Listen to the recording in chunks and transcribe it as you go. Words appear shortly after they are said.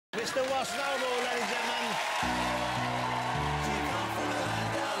Mr. Ross Noble, ladies and gentlemen.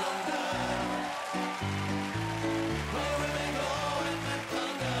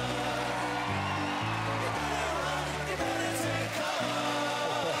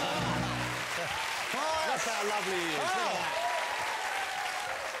 That's how lovely he is. Look at that.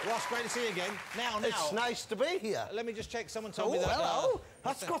 Ross, great to see you again. Now. It's nice to be here. Let me just check. Someone told me that... hello.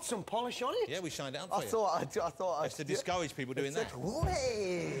 That's got some polish on it. Yeah, we shined it up for I you. thought It's to discourage people doing that.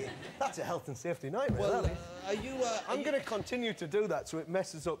 Way. That's a health and safety nightmare. Well, are you... I'm going to continue to do that so it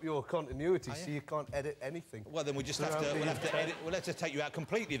messes up your continuity, so you can't edit anything. Well, then we just have to... We'll have to edit... We'll have to take you out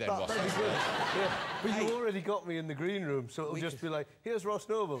completely then, Ross. That'd be good. Yeah. But you already got me in the green room, so it'll just be like, here's Ross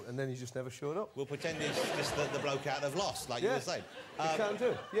Noble, and then he just never showed up. We'll pretend it's just the bloke out of Lost, like you were saying. You can't do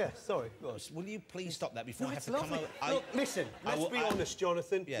it. Yeah, sorry. Will you please stop that before I have to lovely. come over? Look, listen, let's be honest,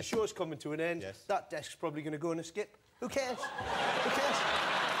 Jonathan. Yes. The show's coming to an end. Yes. That desk's probably going to go in a skip. Who cares? Who cares?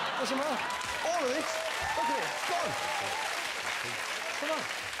 Doesn't matter. All of this, look at it, it's gone. Come on.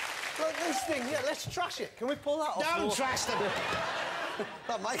 Look, this thing, yeah, let's trash it. Can we pull that off? Don't trash them!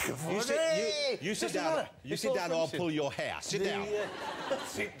 That microphone. You sit down. You sit down, or I'll pull your hair. Sit down.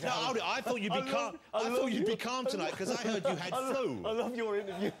 Sit down. No, hold it. I thought you'd be calm. I thought you'd be calm tonight because I heard you had flu. I love your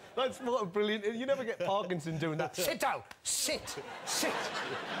interview. That's what a brilliant. You never get Parkinson doing that. Sit down. Sit. Sit.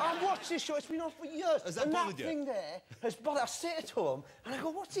 I've watched this show. It's been on for years. Has that bothered you? Thing there has bothered. I sit at home and I go,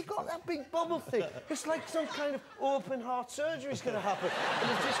 "What's he got? That big bubble thing? It's like some kind of open heart surgery is going to happen." And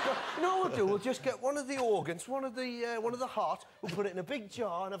we've just got. You know what we'll do? We'll just get one of the organs, one of the heart. We'll put it in a big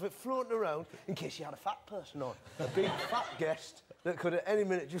jar and have it floating around in case you had a fat person on, a big fat guest that could at any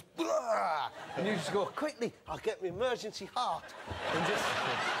minute just and you just go quickly. I'll get my emergency heart and just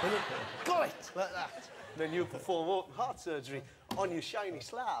got it like that. And then you perform open heart surgery on your shiny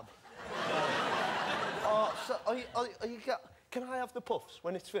slab. So are you can I have the puffs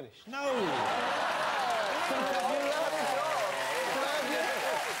when it's finished? No. Can I have your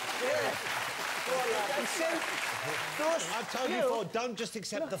I've told you before, don't just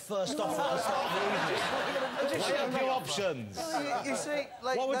accept the first offer at the start of the evening. Weigh up your options. You see,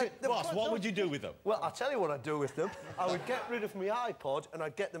 like... What would you do with them? Well, I'll tell you what I'd do with them. I would get rid of my iPod and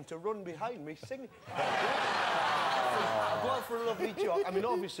I'd get them to run behind me singing. I'd go out for a lovely jog. I mean,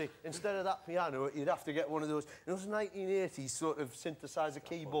 obviously, instead of that piano, you'd have to get one of those 1980s sort of synthesizer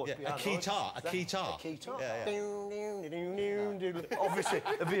keyboard piano. A keytar. A keytar. Yeah. Obviously,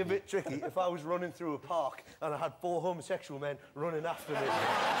 it'd be a bit tricky if I was running through a park and I had 4 homosexual men running after me.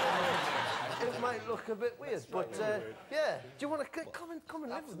 It might look a bit weird, but yeah. Do you want to come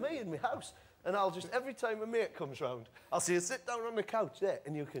and live with me in my house? And I'll just, every time a mate comes round, I'll say, sit down on the couch there,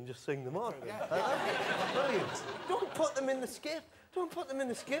 and you can just sing them on. Brilliant. Don't put them in the skip. Don't put them in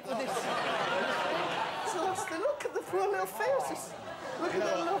the skip with this. So look at the poor little faces. Look at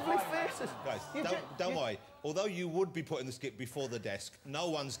their lovely faces. Guys, don't worry. Although you would be put in the skip before the desk, no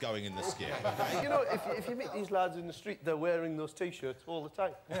one's going in the skip, okay? You know, if you meet these lads in the street, they're wearing those T-shirts all the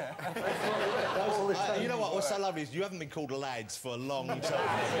time. Yeah. All the time. You know what? What's so lovely is you haven't been called lads for a long time.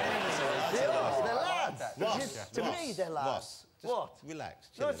 They're lads. Ross, to me, they're lads. What? Relax.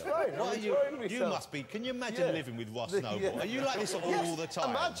 No, it's fine. What are you must be. Can you imagine living with Ross Noble? Are you like this all the time?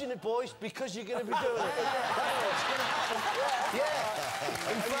 Imagine it, boys, because you're going to be doing it. That's what's going to happen. Yeah.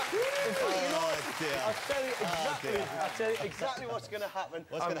 In fact, you know what? I'll tell you exactly what's going to happen.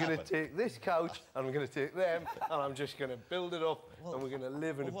 I'm going to take this couch, and I'm going to take them, and I'm just going to build it up, and we're going to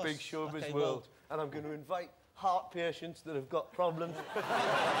live in a big showbiz world. And I'm going to invite heart patients that have got problems.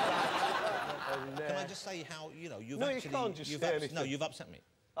 Can I just say how, you know, you've you've upset me.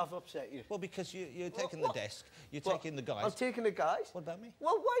 I've upset you. Well, because you're taking the desk, you're taking the guys. I'm taking the guys? What about me?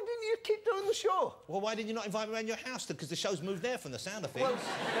 Well, why didn't you keep doing the show? Well, why didn't you not invite me around your house then? Because the show's moved there from the sound of things. Well,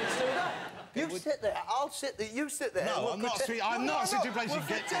 let's do that. You sit there, I'll sit there, you sit there. No, I'm not sitting in place you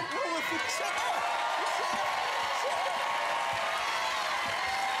get to.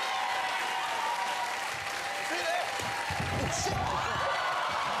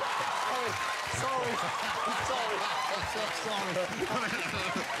 Sorry. I'm so sorry.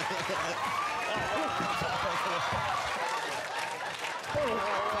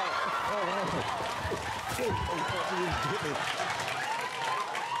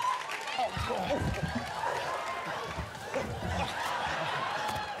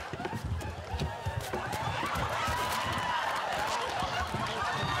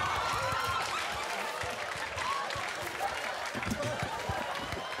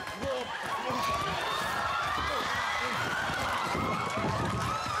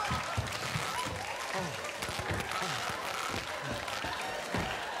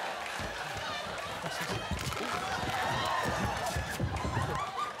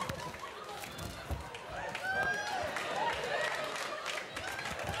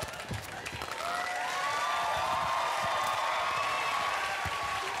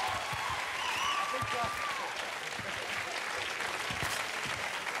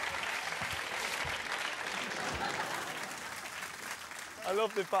 I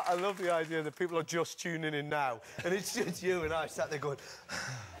love the idea that people are just tuning in now, and it's just you and I sat there going...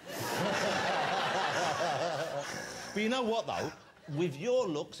 But you know what, though? With your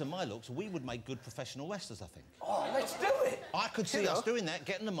looks and my looks, we would make good professional wrestlers, I think. Oh, let's do it! I could see us doing that,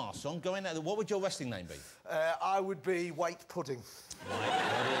 getting the mask on, going out... What would your wrestling name be? I would be White Pudding.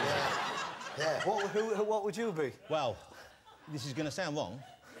 Yeah. What would you be? Well, this is going to sound wrong.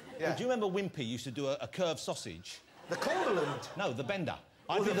 Yeah. Do you remember Wimpy used to do a curved sausage? The Cumberland? No, the bender.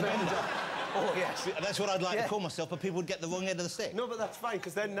 I'd be the bender. Oh, yes. That's what I'd like to call myself, but people would get the wrong end of the stick. No, but that's fine,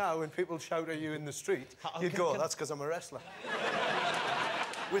 because then now, when people shout at you in the street, you'd go, that's because I'm a wrestler.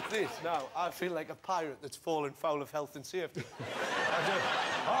 With this, now, I feel like a pirate that's fallen foul of health and safety. I do.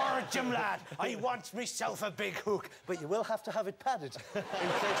 Oh, Jim lad, I want myself a big hook, but you will have to have it padded, in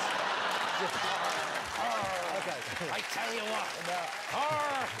case... OK. I tell you what,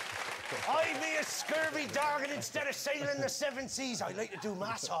 I be a scurvy dog, and instead of sailing the seven seas, I like to do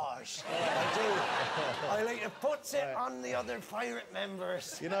massage. I do. I like to put it on the other pirate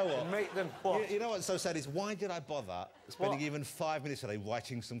members. You know what? And make them what? You know what's so sad is, why did I bother spending even 5 minutes today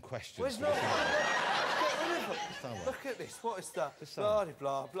writing some questions? Well, it's not... Look at this. What is that? Blah,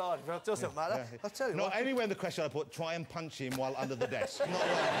 blah, blah, blah. It doesn't matter. I'll tell you what. Not anywhere in the question I put, try and punch him while under the desk. Not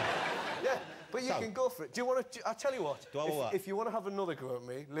right. Yeah, but you can go for it. Do you want to... I'll tell you what. If you want to have another go at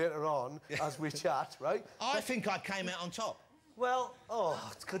me later on, as we chat, right? I think I came out on top. Well,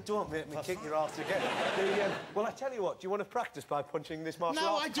 don't make me kick your ass again. Well, I tell you what, do you want to practice by punching this martial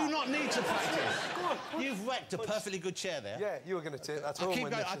arts? No, I do not need to practice. Go on. You've wrecked a perfectly good chair there. Yeah, you were going to take that home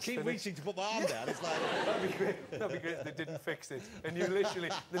when I keep reaching to put my arm down. It's like... That'd be great. That'd be great if they didn't fix it. And you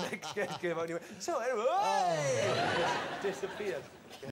literally, the next sketch came out and you went, so anyway, disappeared.